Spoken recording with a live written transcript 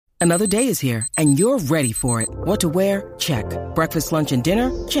Another day is here, and you're ready for it. What to wear? Check. Breakfast, lunch, and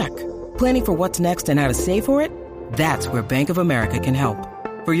dinner? Check. Planning for what's next and how to save for it? That's where Bank of America can help.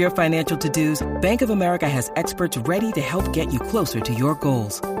 For your financial to-dos, Bank of America has experts ready to help get you closer to your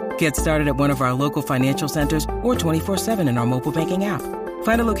goals. Get started at one of our local financial centers or 24/7 in our mobile banking app.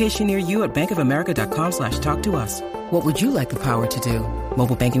 Find a location near you at bankofamerica.com/talktous. What would you like the power to do?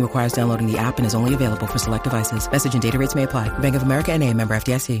 Mobile banking requires downloading the app and is only available for select devices. Message and data rates may apply. Bank of America NA, member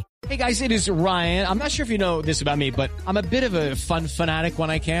FDIC. Hey guys, it is Ryan. I'm not sure if you know this about me, but I'm a bit of a fun fanatic when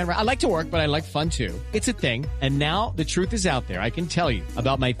I can. I like to work, but I like fun too. It's a thing. And now the truth is out there. I can tell you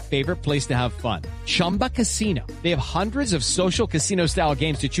about my favorite place to have fun. Chumba Casino. They have hundreds of social casino style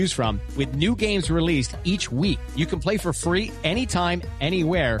games to choose from with new games released each week. You can play for free anytime,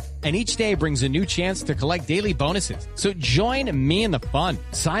 anywhere. And each day brings a new chance to collect daily bonuses. So join me in the fun.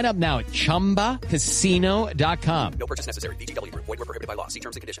 Sign up now at ChumbaCasino.com. No purchase necessary. VGW Group. Void where prohibited by law. See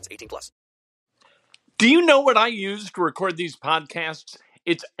terms and conditions. 18+. Do you know what I use to record these podcasts?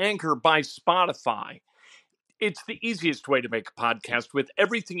 It's Anchor by Spotify. It's the easiest way to make a podcast with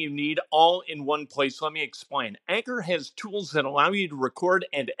everything you need all in one place. Let me explain. Anchor has tools that allow you to record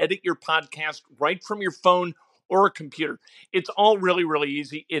and edit your podcast right from your phone or a computer. It's all really, really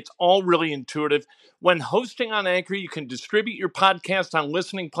easy. It's all really intuitive. When hosting on Anchor, you can distribute your podcast on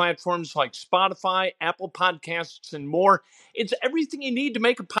listening platforms like Spotify, Apple Podcasts, and more. It's everything you need to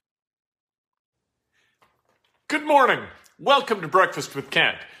make a podcast. Good morning. Welcome to Breakfast with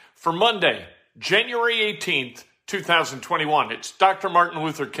Kent for Monday, January 18th, 2021. It's Dr. Martin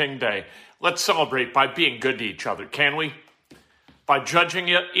Luther King Day. Let's celebrate by being good to each other, can we? By judging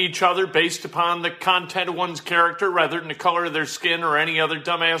each other based upon the content of one's character rather than the color of their skin or any other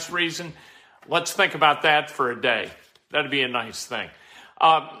dumbass reason. Let's think about that for a day. That'd be a nice thing.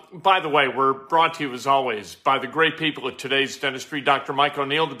 By the way, we're brought to you, as always, by the great people at Today's Dentistry. Dr. Mike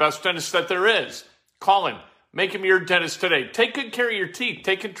O'Neill, the best dentist that there is. Call him. Make him your dentist today. Take good care of your teeth.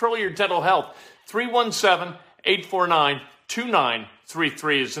 Take control of your dental health.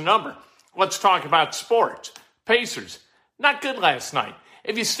 317-849-2933 is the number. Let's talk about sports. Pacers. Not good last night.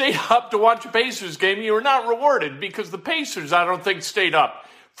 If you stayed up to watch a Pacers game, you were not rewarded because the Pacers, I don't think, stayed up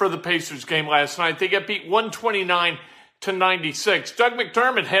for the Pacers game last night. They got beat 129-96. Doug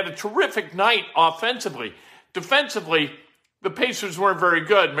McDermott had a terrific night offensively. Defensively, the Pacers weren't very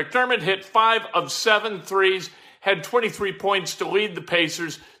good. McDermott hit 5 of 7 threes, had 23 points to lead the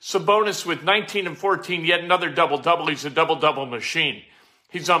Pacers. Sabonis with 19 and 14, yet another double-double. He's a double-double machine.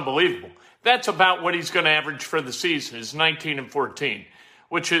 He's unbelievable. That's about what he's going to average for the season, is 19 and 14,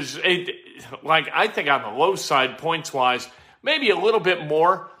 which is, I think on the low side points-wise, maybe a little bit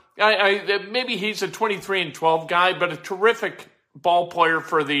more. Maybe he's a 23 and 12 guy, but a terrific ball player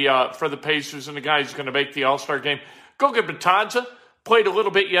for the Pacers and the guy who's going to make the All-Star game. Goga Bitadze played a little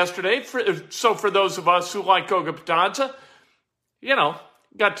bit yesterday. So for those of us who like Goga Bitadze,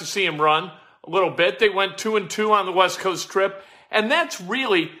 got to see him run a little bit. They went 2-2 on the West Coast trip, and that's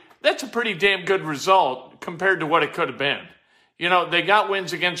a pretty damn good result compared to what it could have been. They got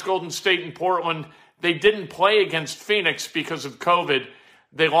wins against Golden State and Portland. They didn't play against Phoenix because of COVID.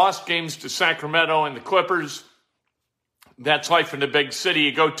 They lost games to Sacramento and the Clippers. That's life in a big city.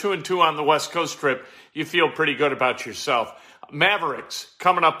 You go 2-2 on the West Coast trip, you feel pretty good about yourself. Mavericks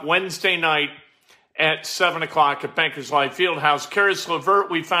coming up Wednesday night at 7 o'clock at Bankers Life Fieldhouse. Caris LeVert,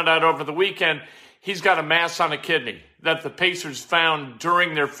 we found out over the weekend, he's got a mass on a kidney that the Pacers found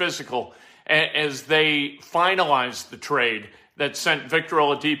during their physical as they finalized the trade that sent Victor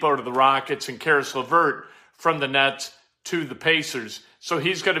Oladipo to the Rockets and Caris LeVert from the Nets to the Pacers. So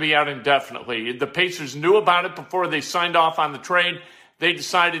he's going to be out indefinitely. The Pacers knew about it before they signed off on the trade. They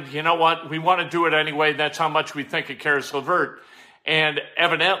decided, you know what, we want to do it anyway. That's how much we think of Caris LeVert. And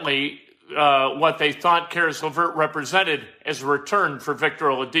evidently, what they thought Caris LeVert represented as a return for Victor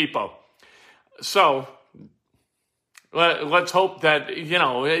Oladipo. So let's hope that,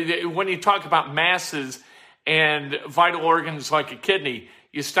 when you talk about masses and vital organs like a kidney,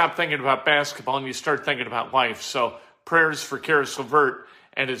 you stop thinking about basketball and you start thinking about life. So prayers for Caris LeVert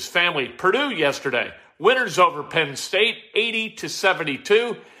and his family. Purdue yesterday, winners over Penn State,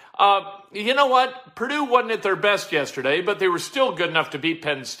 80-72. You know what? Purdue wasn't at their best yesterday, but they were still good enough to beat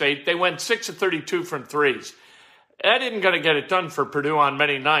Penn State. They went 6 of 32 from threes. That isn't going to get it done for Purdue on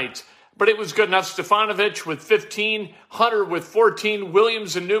many nights, but it was good enough. Stefanovic with 15, Hunter with 14,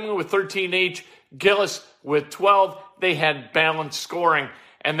 Williams and Newman with 13 each, Gillis with 12. They had balanced scoring,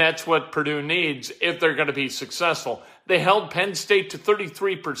 and that's what Purdue needs if they're going to be successful. They held Penn State to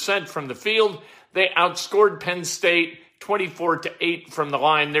 33% from the field. They outscored Penn State 24-8 from the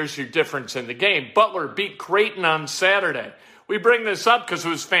line. There's your difference in the game. Butler beat Creighton on Saturday We bring this up because it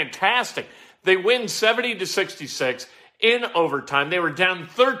was fantastic. They win 70-66 in overtime. They were down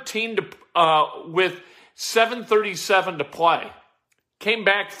 13 with 7:37 to play. Came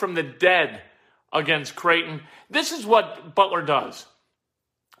back from the dead against Creighton. This is what Butler does.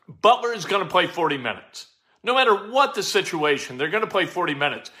 Butler is going to play 40 minutes. No matter what the situation, they're going to play 40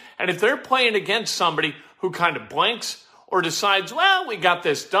 minutes. And if they're playing against somebody who kind of blinks or decides, well, we got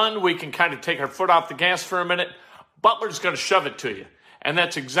this done, we can kind of take our foot off the gas for a minute, Butler's going to shove it to you. And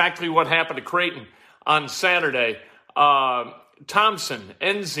that's exactly what happened to Creighton on Saturday. Thompson,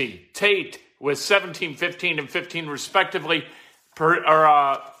 Enzi, Tate with 17, 15, and 15 respectively.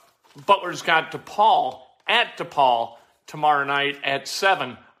 Butler's got DePaul at DePaul tomorrow night at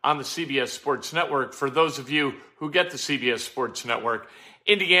 7 on the CBS Sports Network. For those of you who get the CBS Sports Network,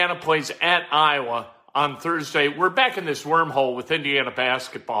 Indiana plays at Iowa on Thursday. We're back in this wormhole with Indiana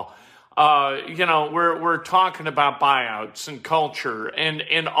basketball. We're talking about buyouts and culture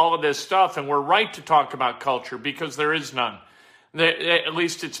and all of this stuff, and we're right to talk about culture because there is none. At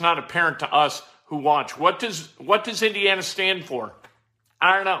least it's not apparent to us who watch. What does Indiana stand for?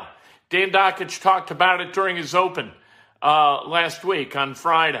 I don't know. Dan Dakich talked about it during his open last week on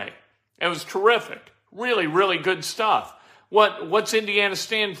Friday. It was terrific. Really, really good stuff. What's Indiana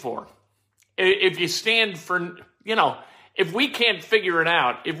stand for? If you stand for, if we can't figure it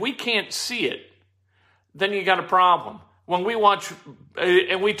out, if we can't see it, then you got a problem. When we watch,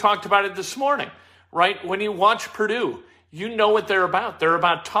 and we talked about it this morning, right? When you watch Purdue, you know what they're about. They're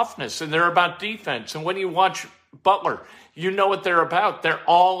about toughness and they're about defense. And when you watch Butler, you know what they're about. They're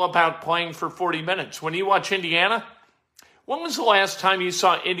all about playing for 40 minutes. When you watch Indiana, when was the last time you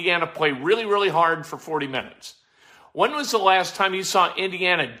saw Indiana play really, really hard for 40 minutes? When was the last time you saw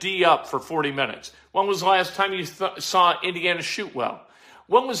Indiana D up for 40 minutes? When was the last time you saw Indiana shoot well?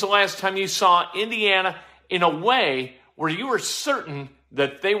 When was the last time you saw Indiana in a way where you were certain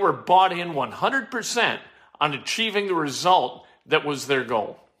that they were bought in 100% on achieving the result that was their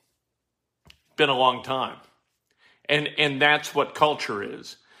goal? Been a long time. And that's what culture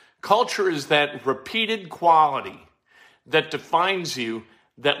is. Culture is that repeated quality that defines you,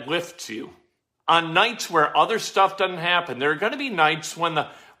 that lifts you. On nights where other stuff doesn't happen, there are going to be nights when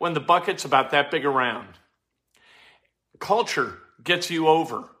the bucket's about that big around. Culture gets you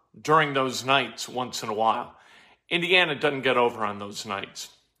over during those nights once in a while. Indiana doesn't get over on those nights.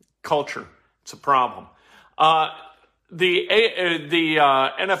 Culture, it's a problem. The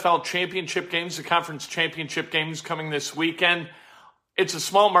NFL championship games, the conference championship games coming this weekend, it's a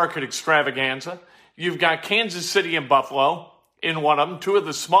small market extravaganza. You've got Kansas City and Buffalo in one of them, two of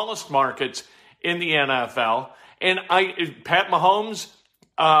the smallest markets in the NFL. And Pat Mahomes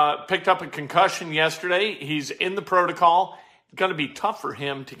picked up a concussion yesterday. He's in the protocol. Going to be tough for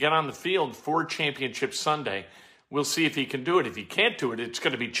him to get on the field for Championship Sunday. We'll see if he can do it. If he can't do it, it's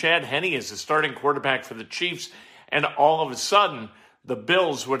going to be Chad Henne as the starting quarterback for the Chiefs. And all of a sudden, the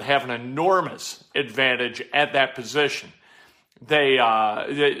Bills would have an enormous advantage at that position.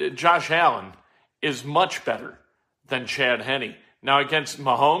 Josh Allen is much better than Chad Henne. Now, against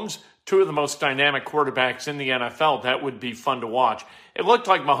Mahomes, two of the most dynamic quarterbacks in the NFL, that would be fun to watch. It looked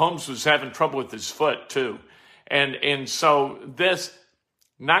like Mahomes was having trouble with his foot, too. And so this,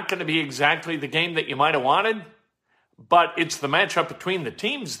 not going to be exactly the game that you might have wanted, but it's the matchup between the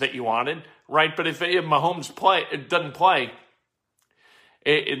teams that you wanted, right? But if Mahomes doesn't play,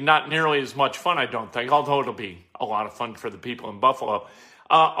 it not nearly as much fun, I don't think, although it'll be a lot of fun for the people in Buffalo.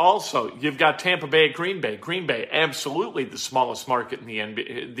 Also, you've got Tampa Bay at Green Bay. Green Bay, absolutely the smallest market in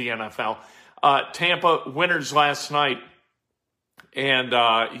the NFL. Tampa winners last night. And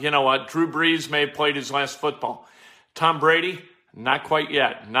you know what? Drew Brees may have played his last football. Tom Brady, not quite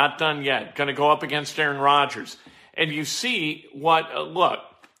yet. Not done yet. Going to go up against Aaron Rodgers. And you see look,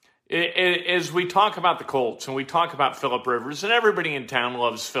 as we talk about the Colts and we talk about Phillip Rivers, and everybody in town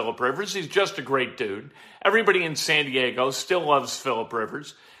loves Phillip Rivers. He's just a great dude. Everybody in San Diego still loves Phillip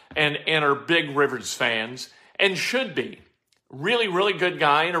Rivers and are big Rivers fans and should be. Really, really good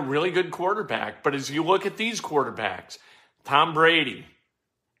guy and a really good quarterback. But as you look at these quarterbacks, Tom Brady,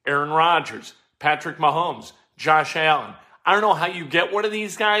 Aaron Rodgers, Patrick Mahomes, Josh Allen, I don't know how you get one of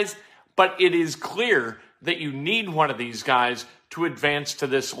these guys, but it is clear that you need one of these guys to advance to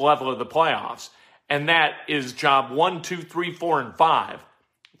this level of the playoffs. And that is job 1, 2, 3, 4, and 5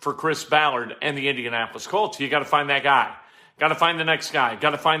 for Chris Ballard and the Indianapolis Colts. You got to find that guy. Got to find the next guy.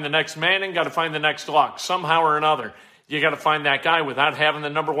 Got to find the next Manning. Got to find the next Luck. Somehow or another, you got to find that guy without having the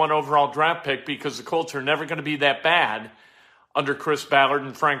number 1 overall draft pick, because the Colts are never going to be that bad under Chris Ballard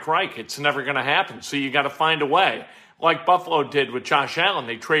and Frank Reich. It's never going to happen. So you got to find a way. Like Buffalo did with Josh Allen.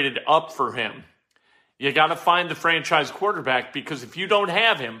 They traded up for him. You got to find the franchise quarterback, because if you don't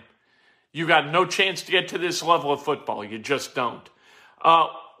have him, you got no chance to get to this level of football. You just don't.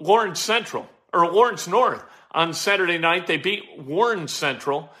 Lawrence North on Saturday night, they beat Warren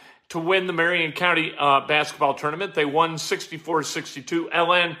Central to win the Marion County basketball tournament. They won 64-62.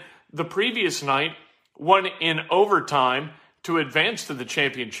 LN the previous night won in overtime to advance to the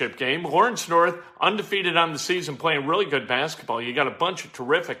championship game. Lawrence North undefeated on the season, playing really good basketball. You got a bunch of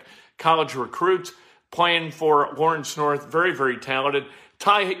terrific college recruits playing for Lawrence North, very, very talented.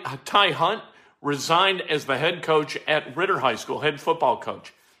 Ty Hunt resigned as the head coach at Ritter High School, head football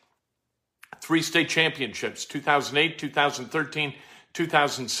coach. 3 state championships, 2008, 2013,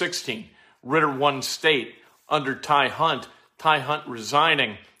 2016. Ritter won state under Ty Hunt. Ty Hunt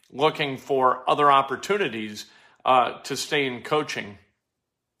resigning, looking for other opportunities to stay in coaching.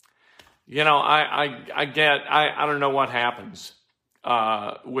 You know, I don't know what happens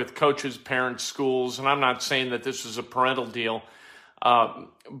with coaches, parents, schools, and I'm not saying that this is a parental deal,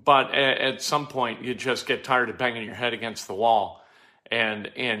 but at some point you just get tired of banging your head against the wall. And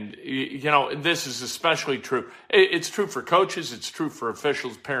you know, this is especially true. It's true for coaches. It's true for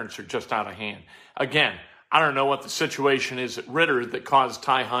officials. Parents are just out of hand. Again, I don't know what the situation is at Ritter that caused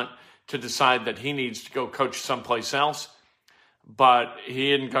Ty Hunt to decide that he needs to go coach someplace else, but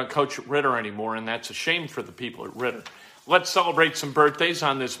he isn't going to coach at Ritter anymore, and that's a shame for the people at Ritter. Let's celebrate some birthdays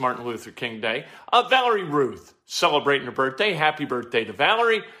on this Martin Luther King Day. Valerie Ruth, celebrating her birthday. Happy birthday to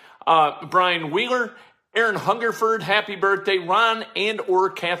Valerie. Brian Wheeler, Aaron Hungerford, happy birthday. Ron and or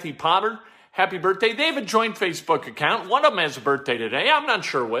Kathy Potter, happy birthday. They have a joint Facebook account. One of them has a birthday today. I'm not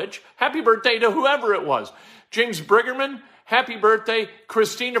sure which. Happy birthday to whoever it was. James Briggerman, happy birthday.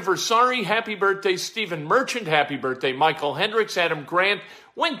 Christina Versari, happy birthday. Stephen Merchant, happy birthday. Michael Hendricks, Adam Grant,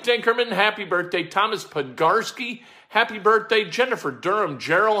 Wink Dinkerman, happy birthday. Thomas Podgarski, happy birthday. Jennifer Durham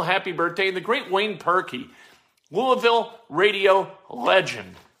Gerald, happy birthday. And the great Wayne Perky, Louisville radio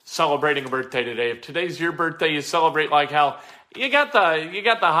legend, celebrating a birthday today. If today's your birthday, you celebrate like hell. You got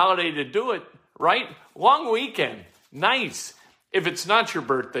the holiday to do it, right? Long weekend, nice. If it's not your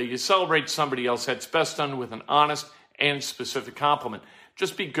birthday, you celebrate somebody else. That's best done with an honest and specific compliment.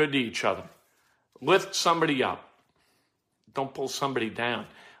 Just be good to each other. Lift somebody up. Don't pull somebody down.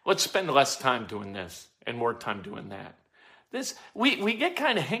 Let's spend less time doing this and more time doing that. We get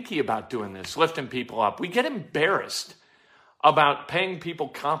kind of hinky about doing this, lifting people up. We get embarrassed about paying people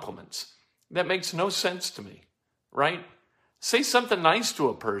compliments. That makes no sense to me, right? Say something nice to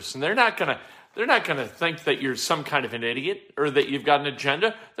a person. They're not gonna think that you're some kind of an idiot or that you've got an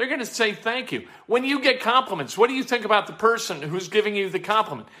agenda. They're gonna say thank you. When you get compliments, what do you think about the person who's giving you the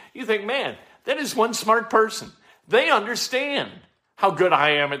compliment? You think, man, that is one smart person. They understand how good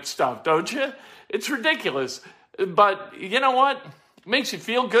I am at stuff, don't you? It's ridiculous. But you know what? It makes you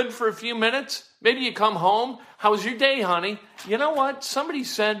feel good for a few minutes. Maybe you come home. How was your day, honey? You know what? Somebody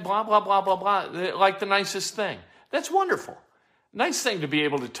said blah, blah, blah, blah, blah, like the nicest thing. That's wonderful. Nice thing to be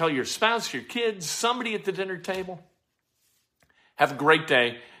able to tell your spouse, your kids, somebody at the dinner table. Have a great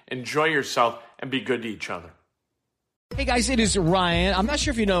day. Enjoy yourself and be good to each other. Hey guys, it is Ryan. I'm not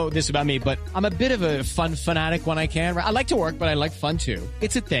sure if you know this about me, but I'm a bit of a fun fanatic when I can. I like to work, but I like fun too.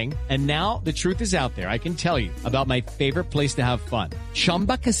 It's a thing. And now the truth is out there. I can tell you about my favorite place to have fun.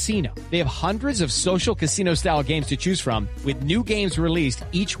 Chumba Casino. They have hundreds of social casino style games to choose from with new games released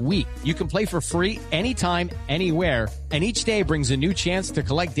each week. You can play for free anytime, anywhere. And each day brings a new chance to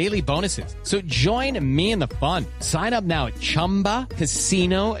collect daily bonuses. So join me in the fun. Sign up now at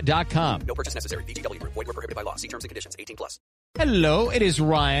ChumbaCasino.com. No purchase necessary. VGW Group. Void where prohibited by law. See terms and conditions. 18+. Hello, it is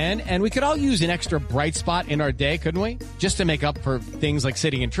Ryan, and we could all use an extra bright spot in our day, couldn't we? Just to make up for things like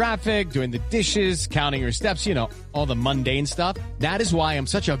sitting in traffic, doing the dishes, counting your steps, you know, all the mundane stuff. That is why I'm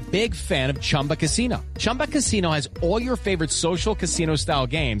such a big fan of Chumba Casino. Chumba Casino has all your favorite social casino-style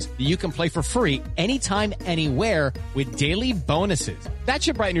games that you can play for free anytime, anywhere with daily bonuses. That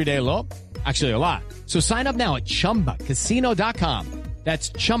should brighten your day a little. Actually, a lot. So sign up now at ChumbaCasino.com.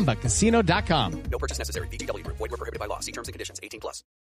 That's ChumbaCasino.com. No purchase necessary. VGW Group. Void where prohibited by law. See terms and conditions. 18+.